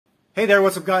Hey there,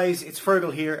 what's up guys? It's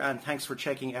Fergal here and thanks for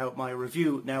checking out my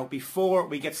review. Now before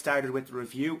we get started with the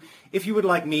review, if you would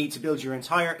like me to build your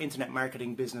entire internet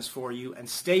marketing business for you and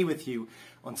stay with you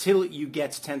until you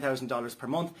get $10,000 per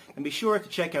month, then be sure to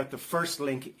check out the first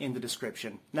link in the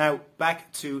description. Now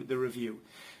back to the review.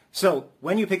 So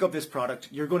when you pick up this product,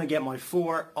 you're going to get my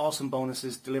 4 awesome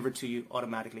bonuses delivered to you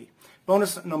automatically.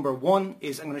 Bonus number 1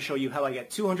 is I'm going to show you how I get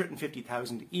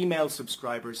 250,000 email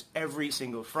subscribers every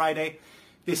single Friday.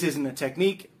 This isn't a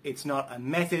technique, it's not a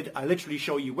method. I literally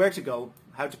show you where to go,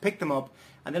 how to pick them up,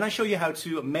 and then I show you how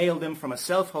to mail them from a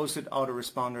self-hosted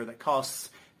autoresponder that costs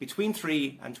between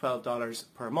 $3 and $12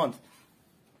 per month.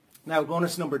 Now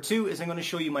bonus number 2 is I'm going to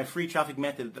show you my free traffic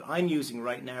method that I'm using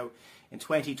right now in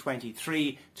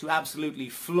 2023 to absolutely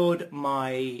flood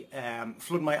my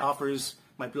offers,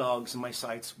 my blogs and my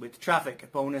sites with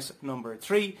traffic. Bonus number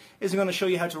 3 is I'm going to show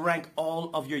you how to rank all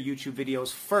of your YouTube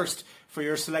videos first for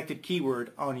your selected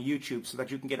keyword on YouTube so that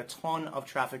you can get a ton of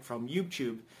traffic from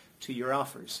YouTube to your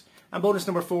offers. And bonus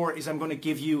number 4 is I'm going to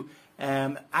give you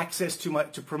access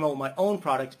to promote my own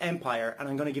product, Empire, and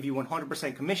I'm going to give you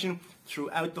 100% commission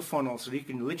throughout the funnel so that you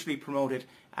can literally promote it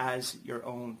as your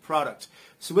own product.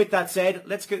 So with that said,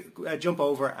 let's jump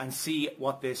over and see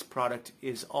what this product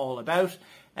is all about.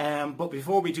 But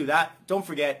before we do that, don't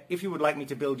forget, if you would like me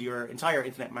to build your entire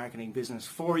internet marketing business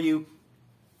for you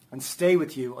and stay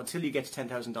with you until you get to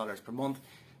 $10,000 per month,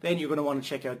 then you're going to want to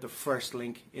check out the first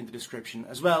link in the description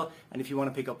as well. And if you want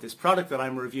to pick up this product that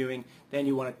I'm reviewing, then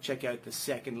you want to check out the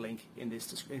second link in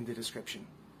the description.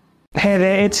 Hey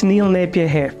there, it's Neil Napier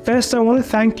here. First, I want to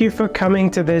thank you for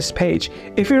coming to this page.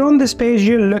 If you're on this page,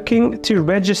 you're looking to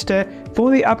register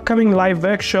for the upcoming live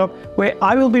workshop where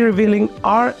I will be revealing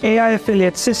our AI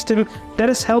affiliate system that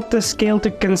has helped us scale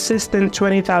to consistent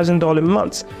 $20,000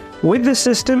 months. With this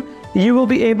system, you will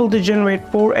be able to generate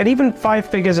 4 and even 5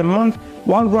 figures a month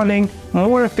while running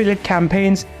more affiliate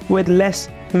campaigns with less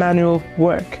manual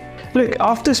work. Look,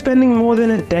 after spending more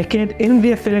than a decade in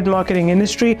the affiliate marketing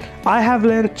industry, I have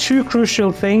learned 2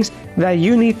 crucial things that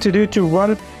you need to do to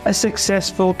run a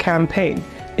successful campaign.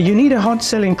 You need a hot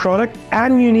selling product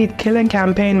and you need killer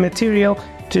campaign material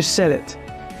to sell it.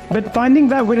 But finding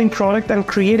that winning product and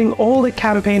creating all the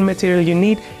campaign material you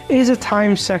need is a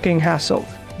time-sucking hassle.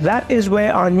 That is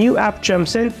where our new app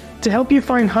jumps in to help you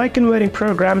find high converting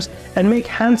programs and make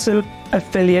handsome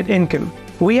affiliate income.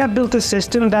 We have built a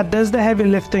system that does the heavy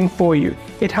lifting for you.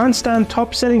 It hunts down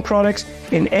top selling products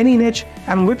in any niche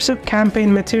and whips up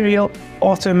campaign material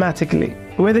automatically.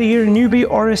 Whether you're a newbie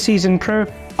or a seasoned pro,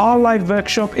 our live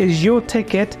workshop is your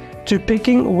ticket to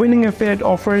picking winning affiliate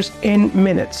offers in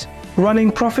minutes,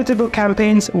 running profitable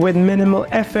campaigns with minimal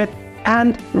effort,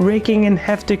 and raking in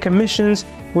hefty commissions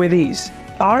with ease.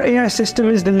 Our AI system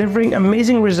is delivering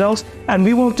amazing results and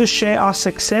we want to share our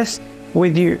success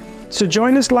with you. So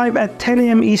join us live at 10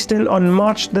 AM Eastern on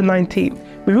March the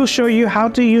 19th. We will show you how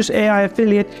to use AI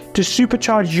Affiliate to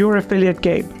supercharge your affiliate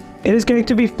game. It is going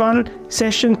to be a fun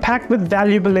session packed with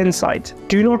valuable insights.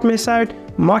 Do not miss out,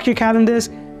 mark your calendars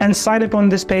and sign up on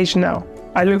this page now.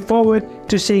 I look forward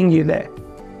to seeing you there.